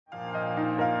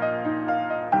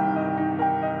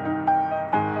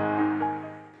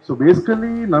So basically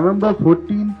November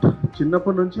 14th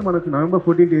చిన్నప్పటి నుంచి మనకు నవంబర్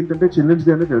 14th ఏంటంటే చిల్డ్రన్స్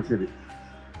డే అనేది తెలిసేది.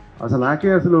 అసలు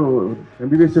నాకే అసలు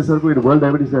ఎంబీబీఎస్ చేసేసరికి ఇది వరల్డ్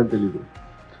డయాబెటీస్ డే అని తెలియదు.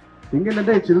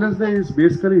 ఇంకేంటంటే children's day is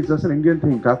basically it's just an Indian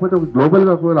thing. కాకపోతే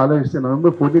గ్లోబల్గా ఒకవేళ ఆలోచిస్తే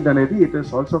నవంబర్ 14th అనేది it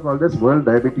is also called as world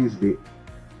diabetes day.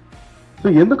 So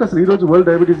ఎందుకు అసలు ఈరోజు వరల్డ్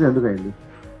డయాబెటీస్ డే ఎందుకు అయింది?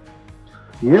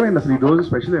 ఏమైంది అసలు ఈ రోజు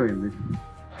స్పెషల్ ఏమైంది?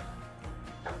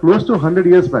 Close to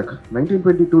 100 years back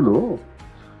 1922లో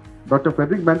doctor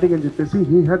Frederick banking అని చెప్పేసి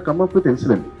he had come up with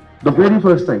insulin the very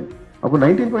first time. అప్పుడు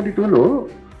 1922లో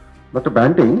డాక్టర్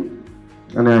బ్యాంటింగ్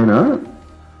అనే ఆయన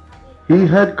he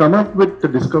had come up with the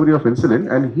discovery of insulin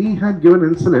and he had given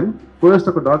insulin first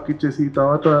ఒక డాగ్కి ఇచ్చేసి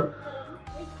తర్వాత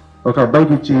ఒక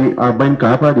అబ్బాయికి ఇచ్చి ఆ అబ్బాయిని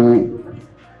కాపాడి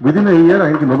విదిన్ అ ఇయర్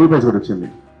ఆయనకి నోబెల్ ప్రైజ్ కూడా వచ్చింది.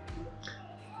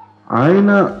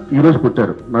 ఆయన ఈరోజు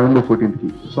పుట్టారు నవంబర్ 14th.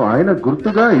 సో ఆయన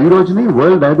గుర్తుగా ఈ రోజుని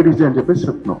వరల్డ్ డయాబెటీస్ డే అని చెప్పేసి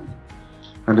చెప్తున్నాం.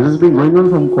 And this is been going on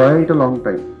from quite a long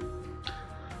time.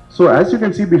 So as you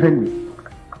can see behind me,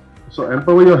 so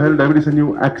empower your health diabetes and you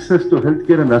access to health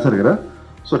care అని రాశారు కదా.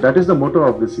 So that is the motto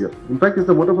of this year. In fact, it's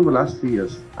the motto from the last 3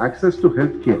 years. Access to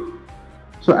healthcare.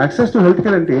 So access to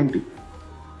healthcare ante enti?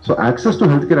 So access to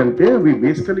healthcare ante we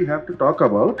basically have to talk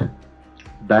about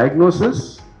diagnosis,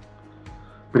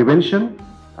 prevention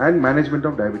and management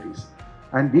of diabetes.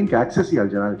 And దీనికి access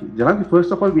ఇవ్వాలి జనానికి.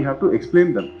 First of all we have to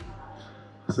explain dum.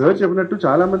 Sir చెప్పినట్టు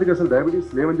చాలా మందికి అసలు diabetes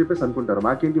లేవని చెప్పేసి అనుకుంటారు.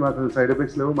 మాకేంటి, మాకు అసలు సైడ్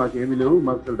ఎఫెక్ట్స్ లేవు, మాకేమీ లేవు,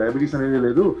 మాకు అసలు డయాబెటీస్ అనేది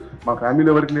లేదు, మా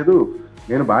ఫ్యామిలీలో ఎవరికి లేదు,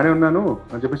 నేను బాగానే ఉన్నాను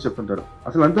అని చెప్పేసి చెప్తుంటారు.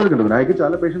 అసలు అంతవరకు ఉండదు. నాకే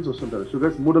చాలా పేషెంట్స్ వస్తుంటారు,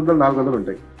 షుగర్స్ 300-400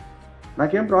 ఉంటాయి.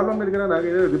 నాకేం ప్రాబ్లం లేదు కదా, నాకు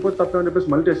ఏదో రిపోర్ట్ తప్పని చెప్పేసి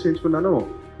మళ్ళీ టెస్ట్ చేయించుకున్నాను,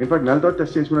 ఇన్ఫాక్ట్ నెల తర్వాత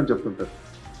టెస్ట్ చేయించుకున్నాను చెప్తుంటారు.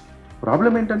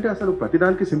 ప్రాబ్లం ఏంటంటే అసలు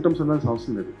ప్రతిదానికి సిమ్టమ్స్ ఉండాల్సిన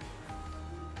అవసరం లేదు.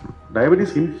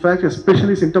 డయాబెటీస్ ఇన్ఫాక్ట్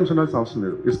ఎస్పెషల్లీ సిమ్టమ్స్ ఉండాల్సిన అవసరం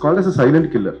లేదు. It's called as a silent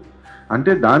killer.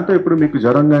 అంటే దాంతో ఇప్పుడు మీకు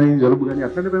జ్వరం కానీ జలుబు కానీ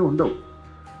అట్లాంటివి ఉండవు.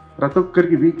 ప్రతి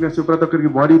ఒక్కరికి వీక్నెస్, ప్రతి ఒక్కరికి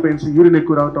బాడీ పెయిన్స్, యూరిన్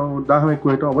ఎక్కువ రావటం, దాహం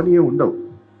ఎక్కువ అవటం అవన్నీ ఏమి ఉండవు.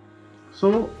 సో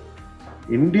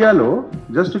ఇండియాలో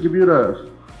just to give you the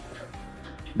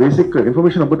basic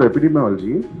information about the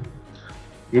epidemiology,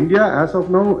 India as of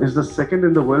now is the second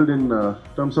in the world in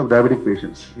terms of diabetic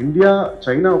patients. India,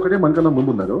 China ఒకటే మనకన్నా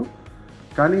ముందు ఉన్నారు,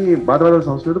 కానీ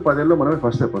బాధపడాల్సిన అవసరం లేదు, 10 ఏళ్ళలో మనమే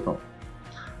ఫస్ట్ అయిపోతాం.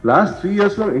 లాస్ట్ 3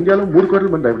 yearsలో ఇండియాలో 3 కోట్ల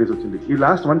మంది డయాబెటీస్ వచ్చింది. ఈ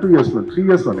లాస్ట్ 1-2 yearsలో 3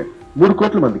 yearsలోనే 3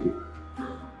 కోట్ల మందికి.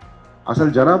 అసలు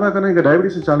జనాభా కన్నా ఇంకా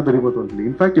డయాబెటీస్ చాలా పెరిగిపోతుంది.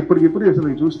 ఇన్ఫాక్ట్ ఇప్పటికిప్పుడు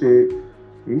అసలు చూస్తే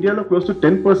ఇండియాలో close to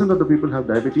 10% of the people have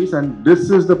diabetes and this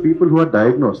is the people who are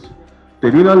diagnosed.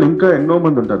 తెలియని వాళ్ళు ఇంకా ఎన్నో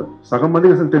మంది ఉంటారు. సగం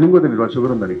మందికి అసలు తెలియకో తెలియదు వాళ్ళు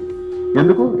షుగర్ ఉందని.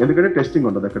 ఎందుకంటే టెస్టింగ్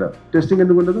ఉండదు అక్కడ. టెస్టింగ్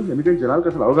ఎందుకు ఉండదు? ఎందుకంటే జనాలకు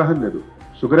అసలు అవగాహన లేదు.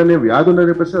 షుగర్ అనే వ్యాధి ఉందని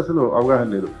చెప్పేసి అసలు అవగాహన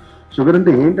లేదు. షుగర్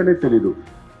అంటే ఏంటనేది తెలియదు.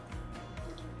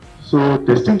 సో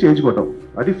టెస్టింగ్ చేయించుకోవటం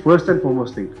అది first and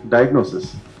foremost thing, diagnosis.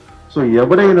 So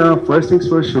ఎవరైనా ఫస్ట్ థింగ్స్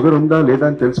ఫస్ట్ షుగర్ ఉందా లేదా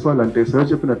అని తెలుసుకోవాలంటే సార్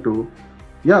చెప్పినట్టు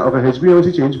ఒక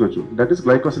హెచ్బిఓసి చేయించుకోవచ్చు. That is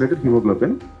glycosylated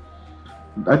haemoglobin.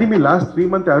 అది మీ లాస్ట్ 3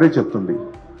 month యావరేజ్ చెప్తుంది.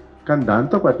 కానీ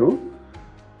దాంతోపాటు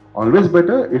always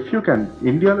better if you can.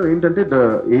 ఇండియాలో ఏంటంటే ద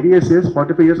ఏడిఏ సేస్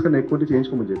 45 years కన్నా ఎక్కువ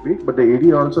చేయించుకోమని చెప్పి, but the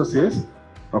ADA also says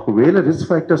ఒకవేళ రిస్క్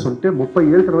ఫ్యాక్టర్స్ ఉంటే 30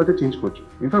 ఏళ్ళ తర్వాత చేయించుకోవచ్చు,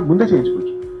 ఇన్ఫాక్ట్ ముందే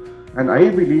చేయించుకోవచ్చు. And I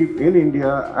believe in India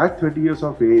at 30 years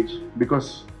of age, because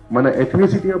మన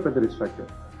ethnicity of పెద్ద risk factor,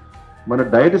 మన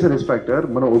డైట్ ఇస్ risk factor,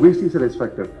 మన obesity is risk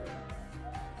factor.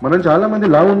 మనం చాలా మంది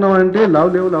లావు ఉన్నామంటే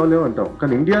లావు లేవు అంటాం.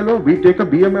 కానీ ఇండియాలో we take a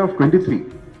BMI of 23.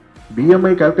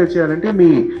 BMI calculate చేయాలంటే మీ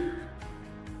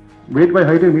weight by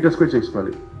height metre square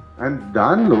చేసుకోవాలి. అండ్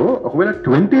దానిలో ఒకవేళ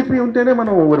 23 ఉంటేనే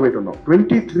మనం ఓవర్ వెయిట్ ఉన్నాం.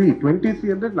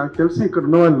 23 అంటే నాకు తెలిసి ఇక్కడ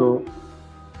ఉన్న వాళ్ళు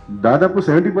దాదాపు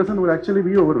 70% would actually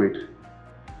be overweight.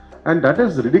 And that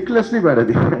is ridiculously bad.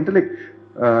 And like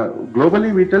globally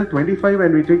we tell 25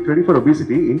 and we take 30 for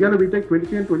obesity. India we take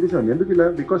 23 and 27. Endukila?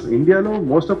 Because India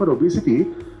most of our obesity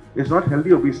is not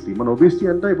healthy obesity. Man obesity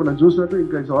anta ipo na chusnattu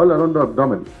it's all around the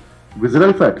abdomen,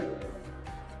 visceral fat.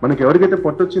 Manaki evarikaithe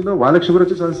pottu vachindho vaalaki sugar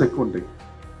vache chances ekku untayi.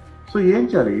 So em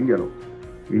cheyali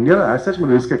India as such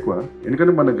మన risk ఎక్కువ.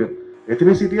 ఎందుకంటే మనకు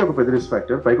ethnicity ఒక పెద్ద risk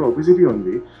factor, పైగా obesity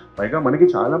ఉంది, పైగా మనకి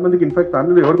చాలా మందికి ఇన్ఫాక్ట్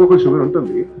ఫ్యామిలీలో ఎవరికొక షుగర్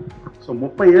ఉంటుంది. సో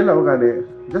 30 ఏళ్ళు అవగానే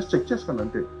జస్ట్ చెక్ చేసుకోండి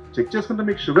అంతే. చెక్ చేసుకుంటే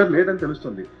మీకు షుగర్ లేదని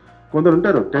తెలుస్తుంది. కొందరు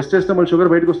ఉంటారు టెస్ట్ చేస్తే మన షుగర్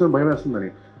బయటకు వస్తుంది భయం వేస్తుందని.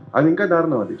 అది ఇంకా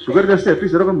దారుణం. అది షుగర్ చేస్తే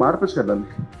అట్లీస్ట్ ఒక మార్పచ్చు కదా,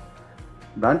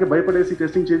 దానికి భయపడేసి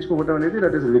టెస్టింగ్ చేయించుకోవడం అనేది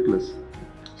that is ridiculous.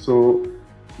 So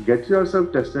get your self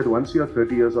tested once you're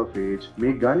 30 years of age.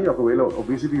 మీకు కానీ ఒకవేళ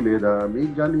ఒబిసిటీ లేదా,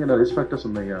 మీకు కానీ ఏమైనా రిస్క్ ఫ్యాక్టర్స్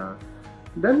ఉన్నాయా,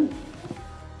 then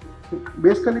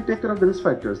basically take care of the risk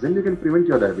factors, then you can prevent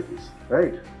your diabetes,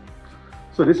 right?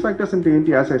 So risk factors ante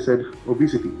enti, as I said,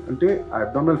 obesity ante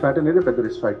abdominal fat anedi pedda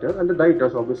risk factor, and the diet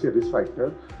is obviously a risk factor,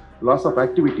 loss of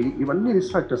activity ivanni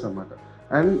risk factors annamata.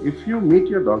 And if you meet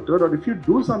your doctor or if you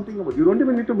do something about, you don't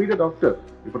even need to meet a doctor.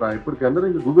 Ippudu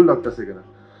andaru Google doctors e kada.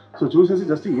 So చూసేసి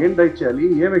just ఏం diet చేయాలి,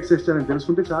 ఏం exercise చేయాలని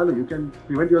తెలుసుకుంటే చాలు, you can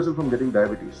prevent your self from getting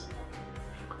diabetes,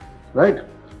 right.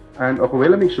 And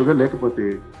ఒకవేళ మీకు sugar లేకపోతే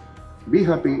బీ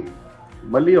హ్యాపీ.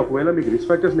 మళ్ళీ ఒకవేళ మీకు రిస్క్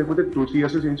ఫ్యాక్టర్స్ లేకపోతే 2-3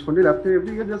 years చేయించుకోండి, లేకపోతే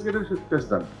every year just get test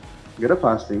done. Get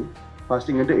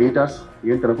fasting అంటే 8 hours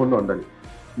ఏం తినకుండా ఉండాలి.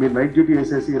 మీరు నైట్ డ్యూటీ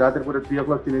వేసేసి రాత్రి పూట 3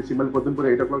 o'clock తినేసి మళ్ళీ పొద్దున్న పూట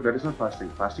 8 o'clock, that is not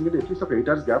fasting. Fasting అంటే అట్లీస్ట్ ఒక 8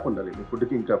 hours గ్యాప్ ఉండాలి మీ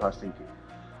ఫుడ్కి ఇంకా ఫాస్టింగ్కి.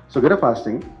 So get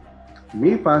fasting.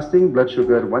 మీ ఫాస్టింగ్ బ్లడ్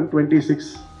షుగర్ 126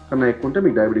 కన్నా ఎక్కువ ఉంటే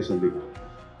మీకు డయాబెటీస్ ఉంది.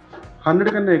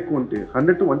 100 కన్నా ఎక్కువ ఉంటే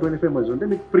 100 to 125 మధ్య ఉంటే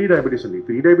మీకు ప్రీ డయాబెటీస్ ఉంది.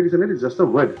 ప్రీ డయాబెటీస్ అనేది just a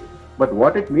word, but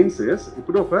what it means is,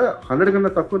 ఇప్పుడు ఒక 100 కన్నా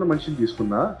తక్కువ ఉన్న మనిషిని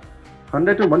తీసుకున్నా,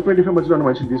 100 to 125 మధ్యలో ఉన్న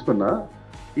మనిషిని తీసుకున్నా,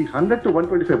 ఈ 100 to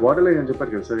 125 బార్డర్ లైన్ అని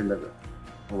చెప్పారు కదా సార్ ఇందాక,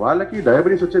 వాళ్ళకి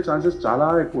డయాబెటీస్ వచ్చే ఛాన్సెస్ చాలా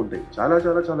ఎక్కువ ఉంటాయి, చాలా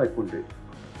చాలా చాలా ఎక్కువ ఉంటాయి.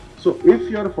 So if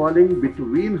you are following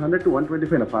between 100 to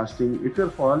 125 in a fasting, if you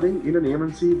are falling in an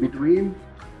A1C between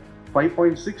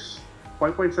 5.6,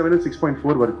 5.7 and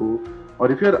 6.4 వరకు, or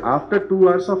if you are after 2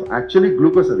 hours of actually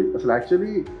glucose, అసలు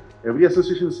actually every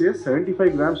association says 75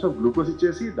 grams of glucose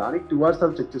ఇచ్చేసి దానికి 2 hours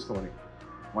తర్వాత check చేసుకోమని.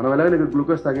 మనం ఎలాగైనా ఇక్కడ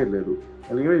glucose తాగేది లేదు,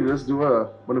 అలాగే జస్ట్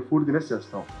మనం ఫుడ్ తినేసి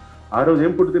చేస్తాం. ఆ రోజు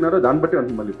ఏం ఫుడ్ తిన్నారో దాన్ని బట్టి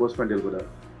ఉంటుంది మళ్ళీ పోస్ట్ పాండియల్ కూడా.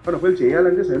 కానీ ఒకవేళ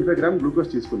చేయాలంటే 75 grams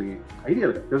గ్లూకోజ్ తీసుకుని,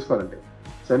 ఐడియల్గా తెలుసుకోవాలంటే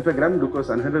 75 grams గ్లూకోజ్,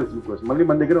 అన్హెల్దీ గ్లూకోజ్, మళ్ళీ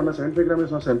మన దగ్గర ఉన్న 75 grams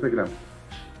ఇస్ 75 grams,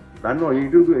 దానిలో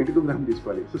 82 grams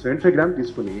తీసుకోవాలి. సో 75 grams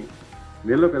తీసుకుని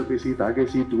నీళ్ళలో కలిపేసి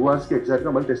తాగేసి 2 hours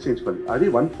ఎగ్జాక్ట్గా మళ్ళీ టెస్ట్ చేయించుకోవాలి. అది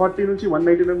 140 నుంచి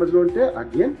 199 మధ్యలో ఉంటే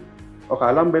అగైన్ ఒక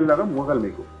అలారం బెల్ లాగా మోగాలి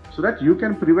మీకు, so that you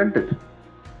can prevent it.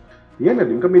 ఏం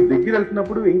లేదు, ఇంకా మీ దగ్గర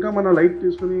వెళ్తున్నప్పుడు ఇంకా మనం లైట్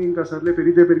తీసుకుని ఇంకా సర్లే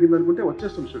పెరిగింది అనుకుంటే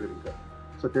వచ్చేస్తుంది షుగర్ ఇంకా.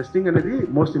 సో టెస్టింగ్ అనేది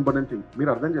మోస్ట్ ఇంపార్టెంట్ థింగ్. మీరు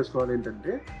అర్థం చేసుకోవాలి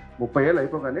ఏంటంటే 30 ఏళ్ళు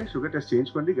అయిపోగానే షుగర్ టెస్ట్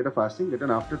చేయించుకోండి. Get fasting, get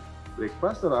an after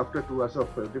breakfast are after 2 hours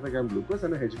of 75 grams glucose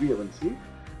and HbA1c,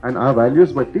 and ఆ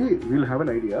వాల్యూస్ బట్టి we'll have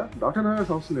an idea. Doctor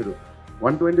అనాల్సిన అవసరం లేదు.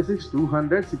 126,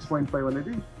 200, 6.5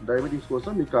 అనేది డయాబెటీస్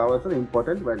కోసం మీకు కావాల్సిన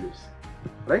ఇంపార్టెంట్ వాల్యూస్,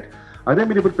 రైట్. అదే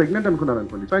మీరు ఇప్పుడు ప్రెగ్నెంట్ అనుకున్నారు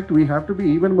అనుకోండి, in fact we have to be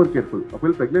even more careful.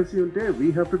 ఒకవేళ ప్రెగ్నెన్సీ ఉంటే we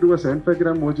have to do 75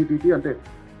 grams OGTT, అంటే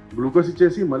గ్లూకోజ్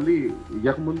ఇచ్చేసి మళ్ళీ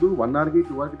ఇయ్యక ముందు 1 hourకి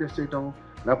 2 hourకి టెస్ట్ చేయటం,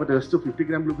 లేకపోతే జస్ట్ 50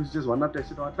 grams గ్లూకోజ్ ఇచ్చేసి 1 hour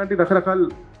టెస్ట్ చేయడం, అట్లాంటి రకరకాలు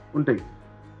ఉంటాయి.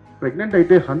 ప్రెగ్నెంట్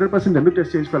అయితే 100% ఎందుకు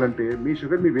టెస్ట్ చేయించుకోవాలంటే మీ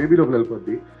షుగర్ మీ బేబీ లోపల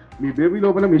వెళ్ళిపోద్ది. మీ బేబీ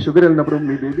లోపల మీ షుగర్ వెళ్ళినప్పుడు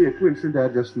మీ బేబీ ఎక్కువ ఇన్సులిన్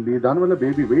తయారు చేస్తుంది, దానివల్ల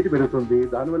బేబీ వెయిట్ పెరుగుతుంది,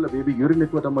 దానివల్ల బేబీ యూరిన్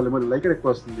ఎక్కువ వల్ల మళ్ళీ లైకర్ ఎక్కువ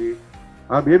వస్తుంది.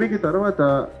 ఆ బేబీకి తర్వాత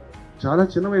చాలా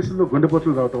చిన్న వయసులో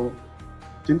గుండెపోట్లు రావటం,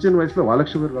 చిన్న వయసులో వాళ్ళకి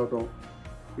షుగర్ రావటం,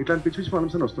 ఇట్లాంటి పిచ్చి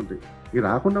ప్రాబ్లమ్స్ అని వస్తుంటాయి. ఇవి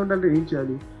రాకుండా ఉండాలంటే ఏం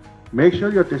చేయాలి? Make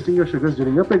sure you're testing your sugars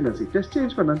during your pregnancy. Test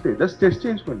చేయించుకోండి అంతే, జస్ట్ టెస్ట్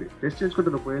చేయించుకోండి. టెస్ట్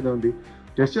చేయించుకుంటే పోయేదే ఉంది.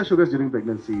 Test your sugars during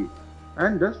pregnancy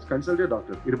and just consult your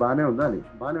doctor. ఇది బాగానే ఉందా అని,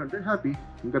 బాగానే ఉంటే హ్యాపీ,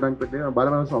 ఇంకా దానికి పెట్టే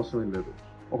బాధపడాల్సిన అవసరం ఏం లేదు.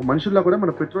 ఒక మనుషుల్లో కూడా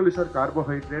మన పెట్రోల్ ఇస్తారు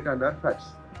carbohydrate and are fats,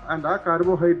 and ఆ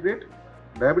కార్బోహైడ్రేట్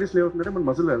డయాబెటీస్ ఏమవుతుందంటే మన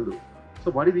మజిల్ వెళ్దు.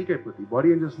 సో బాడీ వీక్ అయిపోతుంది. బాడీ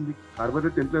ఏం చేస్తుంది,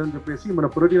 కార్బోహైడ్రేట్ తింటలేదని చెప్పేసి మన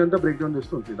ప్రోటీన్ అంతా బ్రేక్ డౌన్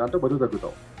చేస్తూ ఉంటుంది, దాంతో బరువు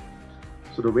తగ్గుతాం.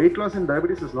 So the weight loss in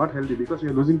diabetes is not healthy because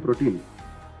you're losing protein.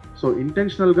 So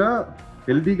ఇంటెన్షనల్గా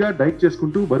హెల్దీగా డైట్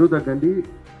చేసుకుంటూ బరువు తగ్గండి.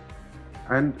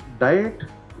 And diet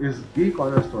is the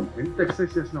corner stone. ఎంత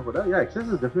ఎక్సర్సైజ్ చేసినా కూడా,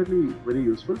 exercise is definitely very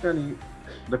useful, కానీ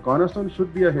the corner stone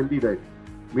should be a healthy diet.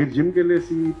 మీరు జిమ్కి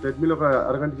వెళ్ళేసి ట్రెడ్మిల్ ఒక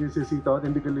అరగంట చేసేసి తర్వాత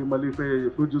ఇంటికి వెళ్ళి మళ్ళీ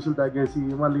ఫ్రూట్ జ్యూసులు తాగేసి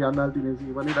మళ్ళీ అన్నాలు తినేసి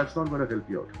ఇవన్నీ that's not gonna help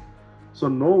you out. So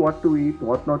know what to eat,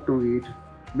 what not to eat.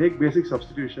 Make basic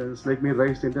substitutions. Like మీరు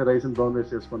రైస్ తింటే రైస్ అండ్ బ్రౌన్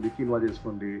రైస్ చేసుకోండి, కీన్వా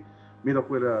చేసుకోండి. మీరు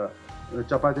ఒకవేళ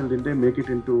చపాతీలు తింటే make it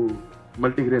into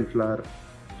multigrain flower.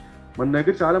 మన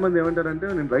దగ్గర చాలామంది ఏమంటారంటే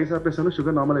నేను రైస్ ఆపేస్తాను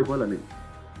షుగర్ నార్మల్ అయిపోవాలని.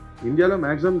 ఇండియాలో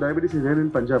maximum diabetes is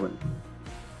in Punjab అని.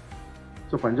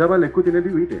 సో పంజాబ్ వాళ్ళు ఎక్కువ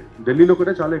తినేది వీటే. ఢిల్లీలో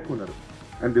కూడా చాలా ఎక్కువ ఉన్నారు.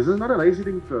 And this is not a rice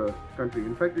eating country.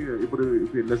 In fact ఇప్పుడు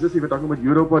let's say talking about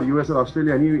Europe are US or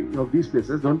Australia, any of these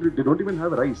places they don't even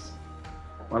have rice.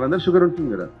 వాళ్ళందరూ షుగర్ ఉంటుంది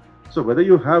కదా. So whether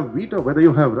you have wheat or whether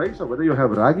you have rice or whether you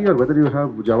have రాగి or whether you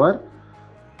have jowar,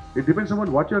 it depends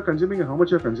about what you're consuming, how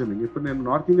much you're consuming. ఇప్పుడు నేను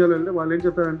north ఇండియాలో వెళ్తే వాళ్ళు ఏం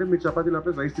చెప్తారంటే మీరు చపాతీలు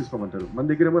ఆపేసి రైస్ తీసుకోమంటారు, మన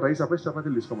దగ్గర ఏమో రైస్ ఆపేసి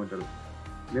చపాతీలు తీసుకోమంటారు.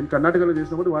 నేను కర్ణాటకలో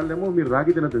చేసినప్పుడు వాళ్ళేమో మీరు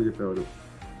రాగి తినద్దని చెప్పేవారు.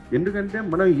 ఎందుకంటే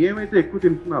మనం ఏమైతే ఎక్కువ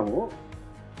తింటున్నామో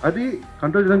అది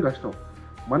కంట్రోల్ చేయడం కష్టం.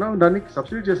 మనం దాన్ని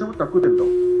సబ్స్టిట్యూట్ చేసినప్పుడు తక్కువ తింటాం.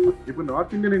 ఇప్పుడు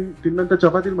నార్త్ ఇండియన్ తిన్నంత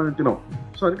చపాతీలు మనం తినాం.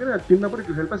 సో అందుకని అది తిన్నప్పుడు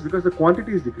it help us because the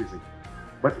quantity is decreasing.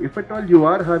 But if at all you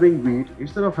are having wheat,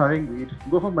 instead of having wheat,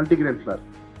 go for multigrain flour.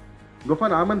 Go for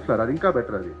almond flour, అది ఇంకా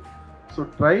better అది. So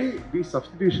try these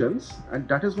substitutions and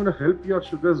that is going to help your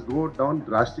sugars go down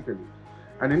drastically.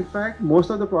 And in fact, most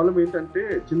of the problem ఏంటంటే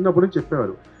చిన్నప్పుడు నుంచి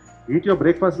చెప్పేవారు eat your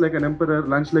breakfast like an emperor,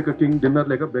 lunch like a king, dinner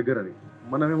like a beggar అని.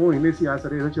 మనమేమో ఇనేసి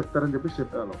సరే ఏదో చెప్తారని చెప్పి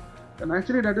చెప్పేవాళ్ళం. And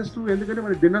actually that is true. ఎందుకంటే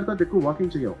మన డిన్నర్ తర్వాత ఎక్కువ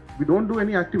వాకింగ్ చేయం, we don't do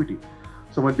any activity.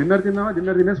 So మనం డిన్నర్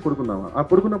తినేసి పడుకున్నామా, ఆ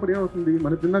పడుకున్నప్పుడు ఏమవుతుంది,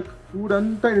 మన తిన్న ఫుడ్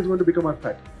అంతా it is going to become our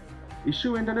fat.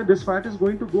 Issue ఏంటంటే this fat is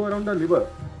going to go around the liver,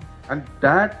 and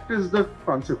that is the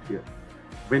concept here.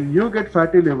 When you get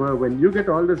fatty liver, when you get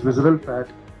all this visceral fat,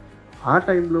 ఆ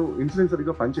టైంలో insulin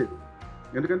సరిగ్గా పనిచేయదు.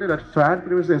 ఎందుకంటే that fat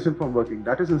prevents the insulin from working.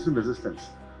 That is insulin resistance.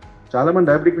 చాలా మంది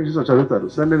diabetic patients చదువుతారు,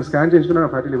 sir నేను scan చేసుకున్న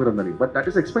ఫ్యాటీ లివర్ ఉందని. But that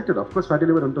is expected. Of course fatty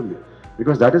liver ఉంటుంది,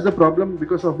 because that is the problem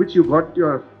because of which you got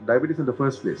your diabetes in the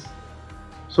first place.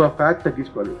 So ఆ fat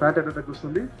తగ్గించుకోవాలి. Fat ఎట్లా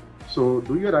తగ్గిస్తుంది? So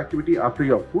do your activity after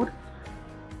your food,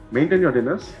 maintain your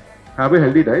dinners, have a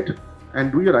healthy diet and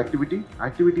do your activity.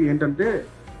 Activity ఏంటంటే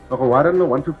ఒక వారంలో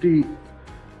 150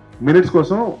 minutes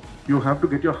కోసం you have to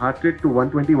get your heart rate to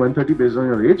 120, 130 based on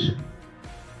your age.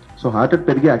 So heart rate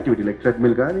పెరిగే activity like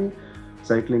treadmill కానీ,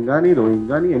 cycling కానీ, rowing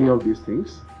కానీ, any of these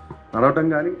things.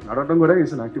 నడవటం కూడా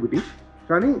ఈస్ అన్ యాక్టివిటీ,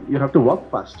 కానీ you have to walk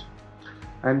fast.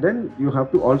 And then you have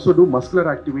to also do muscular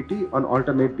activity on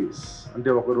alternate days. అంటే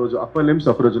ఒకరోజు upper limbs,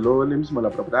 ఒకరోజు lower limbs, మళ్ళీ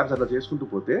అప్పుడు ర్యాప్స్ అట్లా చేసుకుంటూ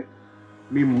పోతే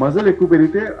మీ మజిల్ ఎక్కువ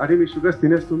పెరిగితే అది మీ షుగర్స్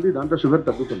తినేస్తుంది, దాంట్లో షుగర్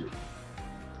తగ్గుతుంది.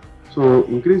 So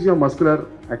increase your muscular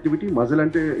activity. Muscle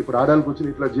అంటే ఇప్పుడు ఆడాలకు వచ్చి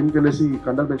ఇట్లా జిమ్కి వెళ్ళేసి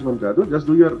కండలు పెంచమని కాదు, just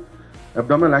do your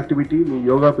abdominal activity. Me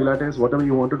yoga, పిలాటెస్, what ever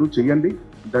you want to చేయండి.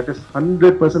 That is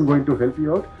 100% going to help you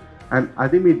out, and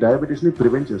అది మీ డయాబెటీస్ని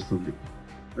ప్రివెంట్ చేస్తుంది.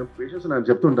 పేషెంట్స్ నాకు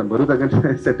చెప్తుంటాను బరువు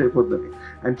తగ్గంటే సెట్ అయిపోతుంది,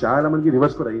 అండ్ చాలా మందికి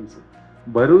రివర్స్ కూడా అయింది.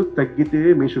 బరువు తగ్గితే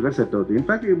మీ షుగర్ సెట్ అవుతుంది.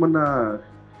 ఇన్ఫాక్ట్ మొన్న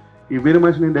ఈ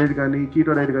వీరమాచిని డైట్ కానీ,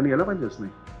 కీటో డైట్ కానీ ఎలా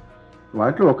పనిచేస్తున్నాయి?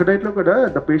 వాటిలో ఒక డైట్లో కూడా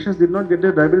the patients did not get the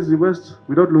diabetes reverse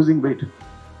without losing weight.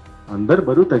 అందరు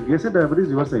బరువు తగ్గేసే డయాబెటీస్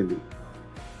రివర్స్ అయింది.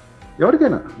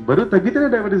 ఎవరికైనా బరువు తగ్గితేనే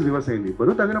డయాబెటీస్ రివర్స్ అయింది.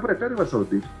 బరువు తగ్గినప్పుడు ఎట్లా రివర్స్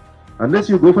అవుతుంది? Unless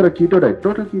you go for a keto diet.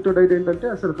 Total keto diet ఏంటంటే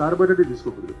అసలు కార్బోహైడ్రేట్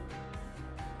తీసుకోకూడదు.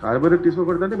 కార్బోహైడ్రేట్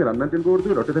తీసుకోకూడదు అంటే మీరు అన్నం తినకూడదు,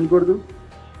 రొట్టె తినకూడదు,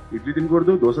 ఇడ్లీ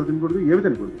తినకూడదు, దోశలు తినకూడదు, ఏవి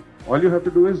తినకూడదు. All you have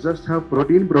to do is just have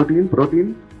protein,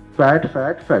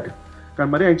 fat. కానీ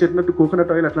మరి ఆయన చెప్పినట్టు కోకోనట్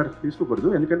ఆయిల్ అట్లా తీసుకోకూడదు,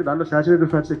 ఎందుకంటే దాంట్లో సాచురేటెడ్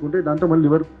ఫ్యాట్స్ ఎక్కువ ఉంటాయి. దాంతో మళ్ళీ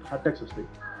లివర్ హార్ట్ అటాక్స్ వస్తాయి.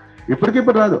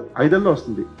 ఇప్పటికిప్పుడు రాదు, 5 ఏళ్ళలో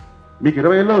వస్తుంది. మీకు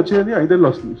 20 ఏళ్ళలో వచ్చేది 5 ఏళ్ళలో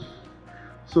వస్తుంది.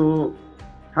 So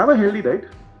have a healthy diet.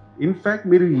 In fact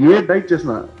మీరు ఏ డైట్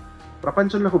చేసినా,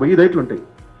 ప్రపంచంలో ఒక 1000 డైట్లు ఉంటాయి,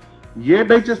 ఏ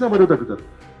డైట్ చేసినా బరువు తగ్గుతారు.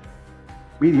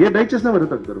 మీరు ఏ డైట్ చేసినా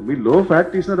బరువు తగ్గుతారు. మీరు లో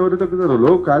ఫ్యాట్ తీసినా బరువు తగ్గుతారు,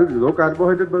 లో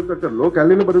కార్బోహైడ్రేట్ బరువు తగ్గుతారు, లో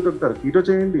క్యాలరీలో బరువు తగ్గుతారు. కీటో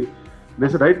చేయండి.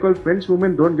 Does diet call French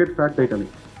women don't get fat diet అని.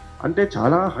 అంటే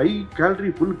చాలా హై క్యాలరీ,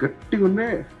 ఫుల్ గట్టిగా ఉండే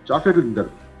చాక్లెట్లు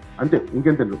తింటారు, అంతే,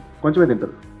 ఇంకేం తినరు, కొంచెమే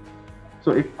తింటారు. సో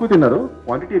ఎక్కువ తిన్నారు,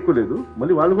 క్వాంటిటీ ఎక్కువ లేదు,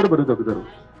 మళ్ళీ వాళ్ళు కూడా బరువు తగ్గుతారు.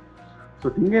 సో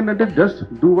థింగ్ ఏంటంటే జస్ట్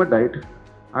డూ అ డైట్.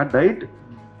 ఆ డైట్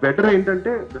బెటర్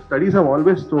ఏంటంటే the studies have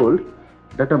always told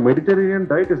that a Mediterranean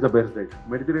diet is the best diet.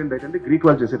 Mediterranean diet అంటే గ్రీక్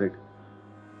వాళ్ళు చేసే డైట్.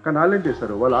 కానీ వాళ్ళు ఏం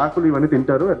చేస్తారు, వాళ్ళు ఆకులు ఇవన్నీ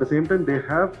తింటారు, at the same time they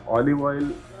have olive oil,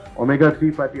 omega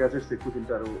 3 fatty acids ఎక్కువ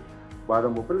తింటారు,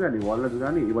 బాదం పప్పులు కానీ, వాల్నట్స్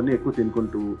కానీ, ఇవన్నీ ఎక్కువ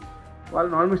తినుకుంటూ. వాళ్ళు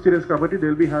నాన్ వెజిటేరియన్స్ కాబట్టి they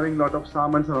will be having lot of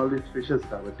సామన్స్ and all these fishes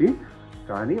కాబట్టి.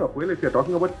 కానీ ఒకవేళ if you're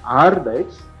talking about are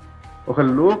diets, ఒక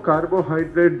లో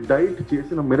కార్బోహైడ్రేట్ డైట్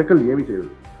చేసిన మిరకల్ ఏమి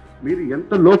చేయదు. మీరు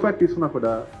ఎంత లో ఫ్యాట్ తీసుకున్నా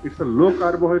కూడా ఇట్స్ అ లో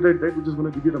carbohydrate diet which is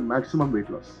gonna give you the maximum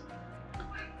weight loss.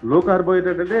 లో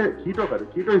కార్బోహైడ్రేట్ అంటే కీటో కాదు,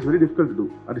 keto is very difficult to do.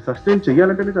 అది సస్టైన్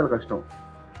చేయాలంటేనే చాలా కష్టం.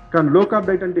 కానీ లో కార్బ్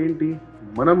డైట్ అంటే ఏంటి?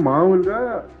 మనం మామూలుగా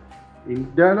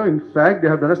ఇండియాలో in fact they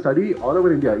have done a study all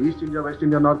over India, east India, west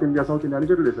India, north India, south India అని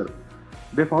చెప్పి చేశారు.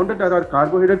 They found that hour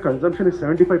carbohydrate consumption is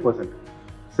 75%.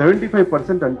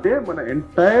 75% అంటే మన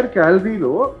ఎంటైర్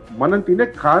క్యాలరీలో మనం తినే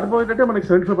కార్బోహైడ్రేటే మనకి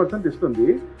 75% ఇస్తుంది.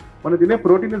 మనం తినే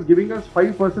ప్రోటీన్ ఇస్ గివింగ్ అస్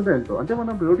 5% ఎంతో. అంటే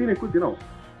మనం ప్రోటీన్ ఎక్కువ తినాం.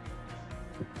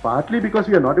 Partly because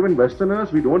we are not even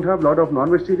westerners, we don't have lot of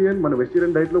non vegetarian. మన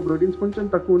వెజిటేరియన్ డైట్లో ప్రోటీన్స్ కొంచెం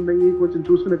తక్కువ ఉన్నాయి, కొంచెం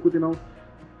చూసుకుని ఎక్కువ తినాం.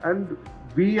 అండ్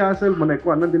వీ అసలు మనం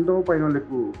ఎక్కువ అన్నం తింటాం, పైన వాళ్ళు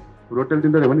ఎక్కువ రొట్టెలు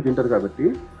తింటారు, ఇవన్నీ తింటారు కాబట్టి.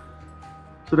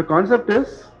 సో ద కాన్సెప్ట్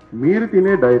ఇస్, మీరు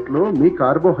తినే డైట్లో మీ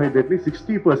కార్బోహైడ్రేట్ని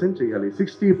 60% చేయాలి.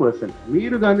 60%.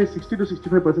 మీరు దాన్ని 60 to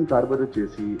 65% కార్బోహైడ్రేట్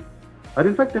చేసి, అది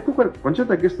ఇన్ఫాక్ట్ ఎక్కువ కొంచెం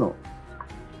తగ్గిస్తున్నాం.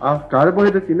 ఆ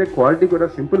కార్బోహైడ్రేట్ తినే క్వాలిటీ కూడా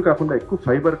సింపుల్ కాకుండా ఎక్కువ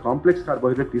ఫైబర్, కాంప్లెక్స్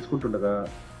కార్బోహైడ్రేట్ తీసుకుంటుండగా,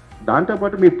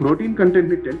 దాంతోపాటు మీ ప్రోటీన్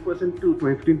కంటెంట్ని 10% to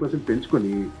 15%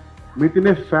 పెంచుకొని, మీరు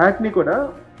తినే ఫ్యాట్ని కూడా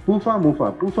పూఫా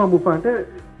మూఫా అంటే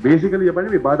బేసికలీ చెప్పండి,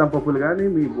 మీ బాదం పప్పులు కానీ,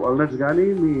 మీ వాల్నట్స్ కానీ,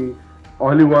 మీ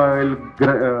olive oil,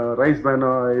 rice bran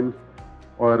oil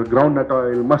are ground nut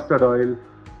oil, mustard oil,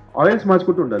 oils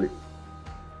మార్చుకుంటూ ఉండాలి.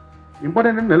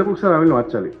 ఇంపార్టెంట్ అంటే నెలకు ఒకసారి ఆయిల్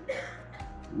మార్చాలి.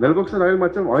 నెలకు ఒకసారి ఆయిల్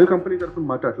మార్చాలి. ఆయిల్ కంపెనీ తరఫున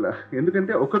మాట్లాడలే,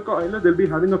 ఎందుకంటే ఒక్కొక్క ఆయిల్లో they'll be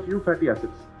having a few fatty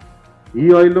acids. ఈ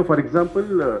ఆయిల్లో ఫర్ ఎగ్జాంపుల్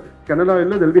కెనలా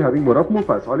ఆయిల్లో they'll be having more of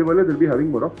మూఫాస్, olive ఆయిల్లో they'll be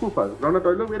having more of పూఫాస్, ground nut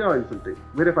ఆయిల్లో వేరే ఆయిల్స్ ఉంటాయి,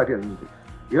 వేరే ఫ్యాటీ యాసిడ్స్ ఉంటాయి.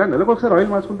 ఇలా నెలకు ఒకసారి ఆయిల్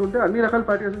మార్చుకుంటుంటే అన్ని రకాల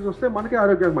ఫ్యాటీ యాసిడ్స్ వస్తే మనకి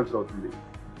ఆరోగ్యానికి మంచిది అవుతుంది.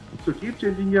 So keep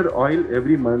changing your oil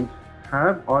every month.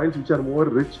 Have oils which are more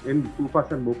rich in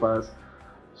పూఫాస్ and మూఫాస్.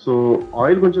 So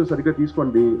oil కొంచెం సరిగ్గా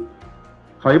తీసుకోండి,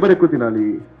 ఫైబర్ ఎక్కువ తినాలి.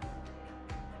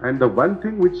 And the one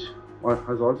thing which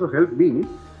has also helped me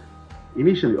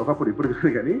initially.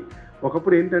 ఇప్పుడు కానీ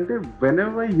ఒకప్పుడు ఏంటంటే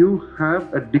whenever you have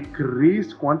a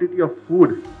decreased quantity of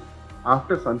food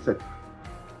after sunset,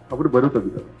 అప్పుడు బరువు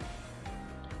తగ్గుతారు.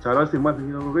 చాలా సినిమా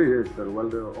కూడా చేస్తారు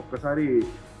వాళ్ళు, ఒక్కసారి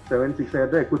 7-6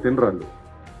 అయ్యాక ఎక్కువ తినరాళ్ళు.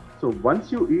 So once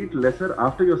you eat lesser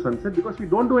after your sunset, because we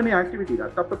don't do any activity,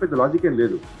 అది తప్ప పెద్ద లాజిక్ ఏం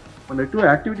లేదు. మనం ఎక్కువ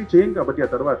యాక్టివిటీ చేయం కాబట్టి ఆ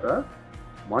తర్వాత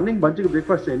మార్నింగ్ మంచిగా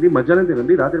బ్రేక్ఫాస్ట్ చేయండి, మధ్యాహ్నం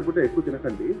తినండి, రాత్రిపూట ఎక్కువ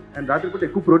తినకండి, అండ్ రాత్రిపూట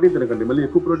ఎక్కువ ప్రోటీన్ తినకండి. మళ్ళీ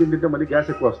ఎక్కువ ప్రోటీన్ తింటే మళ్ళీ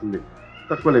గ్యాస్ ఎక్కువ వస్తుంది,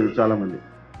 తట్టుకోలేదు చాలామంది.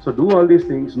 So do all these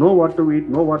things, know what to eat,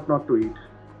 know what not to eat,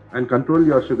 and control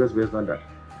your sugars based on that.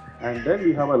 And then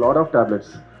we have a lot of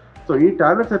tablets. So ఈ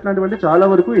tablets ఎట్లాంటివంటే చాలా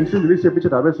వరకు insulin release చేయించే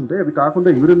tablets ఉంటాయి. అవి కాకుండా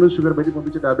urine నుంచి sugar బయటికి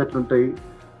పంపించే టాబ్లెట్లు ఉంటాయి,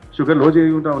 షుగర్ లో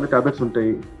చేయకుండా ఉన్న టాబ్లెట్స్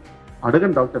ఉంటాయి.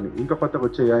 అడగండి డాక్టర్ని, ఇంకా కొత్తగా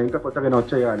వచ్చాయా, ఇంకా కొత్తగా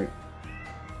వచ్చాయా అని.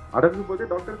 అడగకపోతే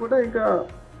డాక్టర్ కూడా ఇంకా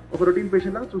ఒక రొటీన్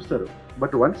పేషెంట్ లాగా చూస్తారు.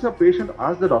 But once a patient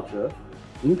as the doctor,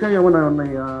 ఇంకా ఏమైనా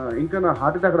ఉన్నాయా, ఇంకా నా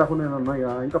హార్ట్ అటాక్ రాకుండా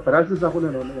ఉన్నాయా, ఇంకా పెరాలసిస్ రాకుండా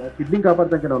ఉన్నాయా, కిడ్నీ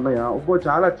కాపాడతానికి ఉన్నాయా,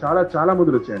 చాలా చాలా చాలా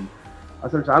మందులు వచ్చాయండి,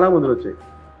 అసలు చాలా మందులు వచ్చాయి.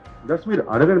 జస్ట్ మీరు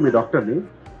అడగండి మీ డాక్టర్ని,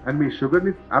 అండ్ మీ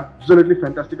షుగర్ని అబ్సల్యూట్లీ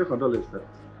ఫ్యాంటాస్టిక్గా కంట్రోల్ చేస్తారు.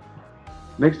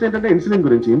 నెక్స్ట్ ఏంటంటే ఇన్సులిన్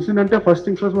గురించి. ఇన్సులిన్ అంటే ఫస్ట్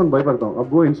థింగ్స్ ఫస్ట్ మనం భయపడతాం,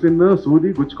 అబ్బో ఇన్సులిన్ సూది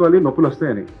గుచ్చుకోవాలి, నొప్పులు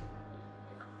వస్తాయని.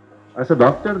 అసలు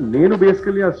డాక్టర్ నేను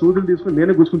బేసికలీ ఆ సూదులు తీసుకుని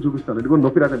నేనే గుచ్చుకుని చూపిస్తాను, ఇదిగో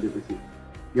నొప్పి రాదని చెప్పేసి.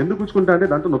 ఎందుకు గుచ్చుకుంటా అంటే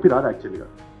దాంట్లో నొప్పి రాదు యాక్చువల్గా,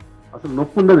 అసలు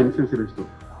నొప్పి ఉండదు insulin సిరీస్తో.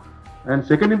 And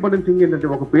second important thing ఏంటంటే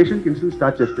ఒక పేషెంట్కి ఇన్సులిన్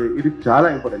స్టార్ట్ చేస్తే, ఇది చాలా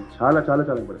ఇంపార్టెంట్, చాలా చాలా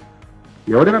చాలా ఇంపార్టెంట్.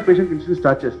 ఎవరైనా పేషెంట్కి ఇన్సులిన్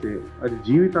స్టార్ట్ చేస్తే అది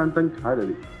జీవితాంతం కాదు.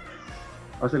 అది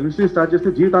అసలు ఇన్సులిన్ స్టార్ట్ చేస్తే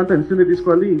జీవితాంతం ఇన్సులిన్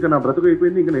తీసుకోవాలి, ఇంకా నా బ్రతుకు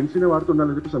అయిపోయింది, ఇంకా నేను ఇన్సులిన్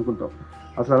వాడుతుండాలని చెప్పేసి అనుకుంటాం.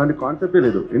 అసలు అలాంటి కాన్సెప్టే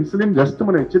లేదు. ఇన్సులిన్ జస్ట్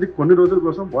మనం ఇచ్చేది కొన్ని రోజుల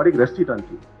కోసం బాడీకి రెస్ట్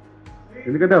ఇవ్వడానికి,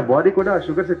 ఎందుకంటే ఆ బాడీ కూడా ఆ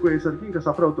షుగర్స్ ఎక్కువ అయ్యేసరికి ఇంకా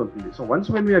సఫర్ అవుతుంటుంది. So once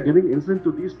when we are giving insulin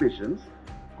to these patients,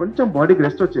 కొంచెం బాడీకి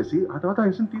రెస్ట్ వచ్చేసి ఆ తర్వాత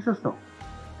ఇన్సులిన్ తీసేస్తాం.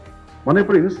 మనం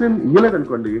ఇప్పుడు ఇన్సులిన్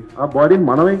ఇవ్వలేదనుకోండి, ఆ బాడీని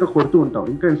మనమే ఇంకా కొడుతూ ఉంటాం,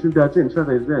 ఇంకా ఇన్సులిన్ తయారు చేయి, ఇన్సులిన్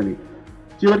తయారు అని.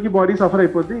 చివరికి బాడీ సఫర్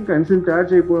అయిపోద్ది, ఇంకా ఇన్సులిన్ తయారు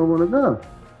చేయకపోవడం వల్ల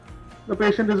the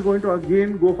patient is going to again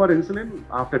go for insulin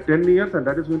after 10 years, and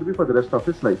that is going to be for the rest of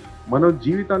his life. మనం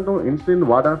జీవితాంతం ఇన్సులిన్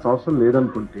వాడాల్సిన అవసరం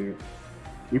లేదనుకుంటే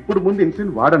ఇప్పుడు ముందు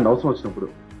ఇన్సులిన్ వాడండి అవసరం వచ్చినప్పుడు.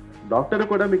 డాక్టర్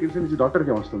కూడా మీకు ఇన్సులిన్ ఇచ్చి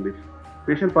డాక్టర్కి ఏమొస్తుంది,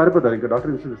 పేషెంట్ పారిపోతారు ఇంకా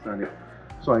డాక్టర్ ఇన్సులిన్ ఇస్తానని.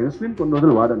 సో ఆ ఇన్సులిన్ కొన్ని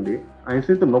రోజులు వాడండి, ఆ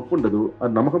ఇన్సులిన్తో నొప్పి ఉండదు,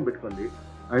 అది నమ్మకం పెట్టుకోండి.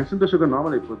 ఆ ఇన్సులిన్తో షుగర్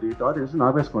నార్మల్ అయిపోద్ది, తర్వాత ఇన్సులిన్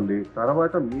ఆపేసుకోండి.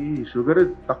 తర్వాత మీ షుగర్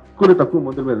తక్కువ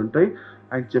మందుల మీద ఉంటాయి,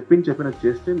 ఆయన చెప్పినట్టు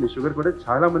చేస్తే మీ షుగర్ కూడా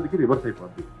చాలా మందికి రివర్స్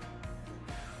అయిపోద్ది.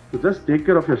 So just take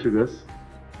care of your sugars,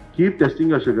 keep testing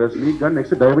your sugars. మీకు కానీ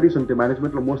నెక్స్ట్ డయాబెటీస్ ఉంటే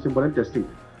మేనేజ్మెంట్లో మోస్ట్ ఇంపార్టెంట్ టెస్టింగ్.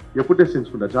 ఎప్పుడు టెస్ట్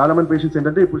చేయించుకుంటారు చాలా మంది పేషెంట్స్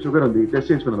ఏంటంటే, ఇప్పుడు షుగర్ ఉంది టెస్ట్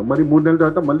చేయించుకున్నారు, మరి 3 నెలల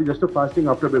తర్వాత మళ్ళీ just fasting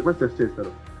after breakfast test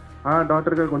చేస్తారు.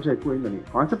 డాక్టర్ గారు కొంచెం ఎక్కువైందని.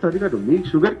 కాన్సెప్ట్ అది కాదు, మీకు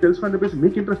షుగర్ తెలుసుకోని చెప్పేసి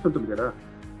మీకు ఇంట్రెస్ట్ ఉంటుంది కదా.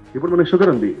 ఇప్పుడు మనకి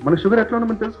షుగర్ ఉంది, మన షుగర్ ఎట్లా ఉన్నా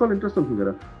మనం తెలుసుకోవాలి ఇంట్రెస్ట్ ఉంటుంది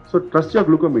కదా. So trust your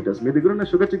glucometers. మీ దగ్గర ఉన్న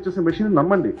షుగర్ చెక్ చేసే మెషిన్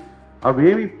నమ్మండి,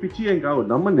 అవేమి పిచ్చి ఏం కావు,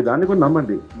 నమ్మండి, దాన్ని కూడా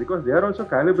నమ్మండి, because they are also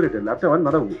calibrated, లేకపోతే అవన్నీ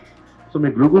నడవు. సో మీ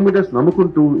గ్లూకోమీటర్స్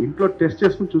నమ్ముకుంటూ ఇంట్లో టెస్ట్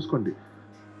చేసుకుని చూసుకోండి.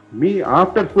 మీ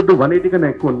ఆఫ్టర్ ఫుడ్ 180 కన్నా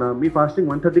ఎక్కువ ఉన్నా, మీ ఫాస్టింగ్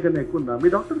 130 కన్నా ఎక్కువ ఉన్నా, మీ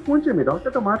డాక్టర్ ఫోన్ చేయండి, మీ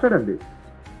డాక్టర్తో మాట్లాడండి.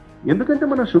 ఎందుకంటే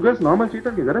మన షుగర్స్ నార్మల్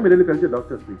చేయడానికి కదా మీరు వెళ్ళి కలిసే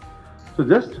డాక్టర్స్ని. So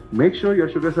just make sure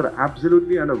your sugars are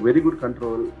absolutely and a very good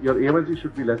control. Your A1C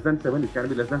should be less than 7, it can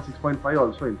be less than 6.5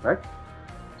 also in fact.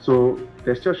 So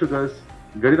test your sugars,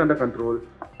 get it under control,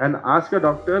 and ask your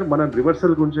doctor మనం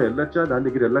reversal గురించి వెళ్ళొచ్చా, దాని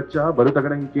దగ్గర వెళ్ళొచ్చా, బరువు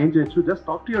తగ్గడానికి ఇంకేం చేయొచ్చు. Just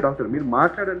talk to your doctor. మీరు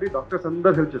మాట్లాడండి, డాక్టర్స్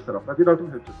అందరూ హెల్ప్ చేస్తారు, ప్రతి డాక్టర్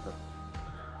హెల్ప్ చేస్తారు.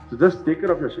 So just take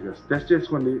care of your sugars, test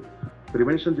చేసుకోండి,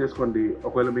 ప్రివెన్షన్ చేసుకోండి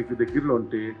ఒకవేళ మీకు దగ్గరలో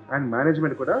ఉంటే, అండ్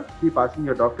మేనేజ్మెంట్ కూడా keep asking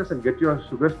your doctors and get your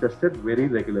sugars tested very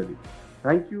regularly.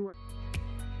 Thank you.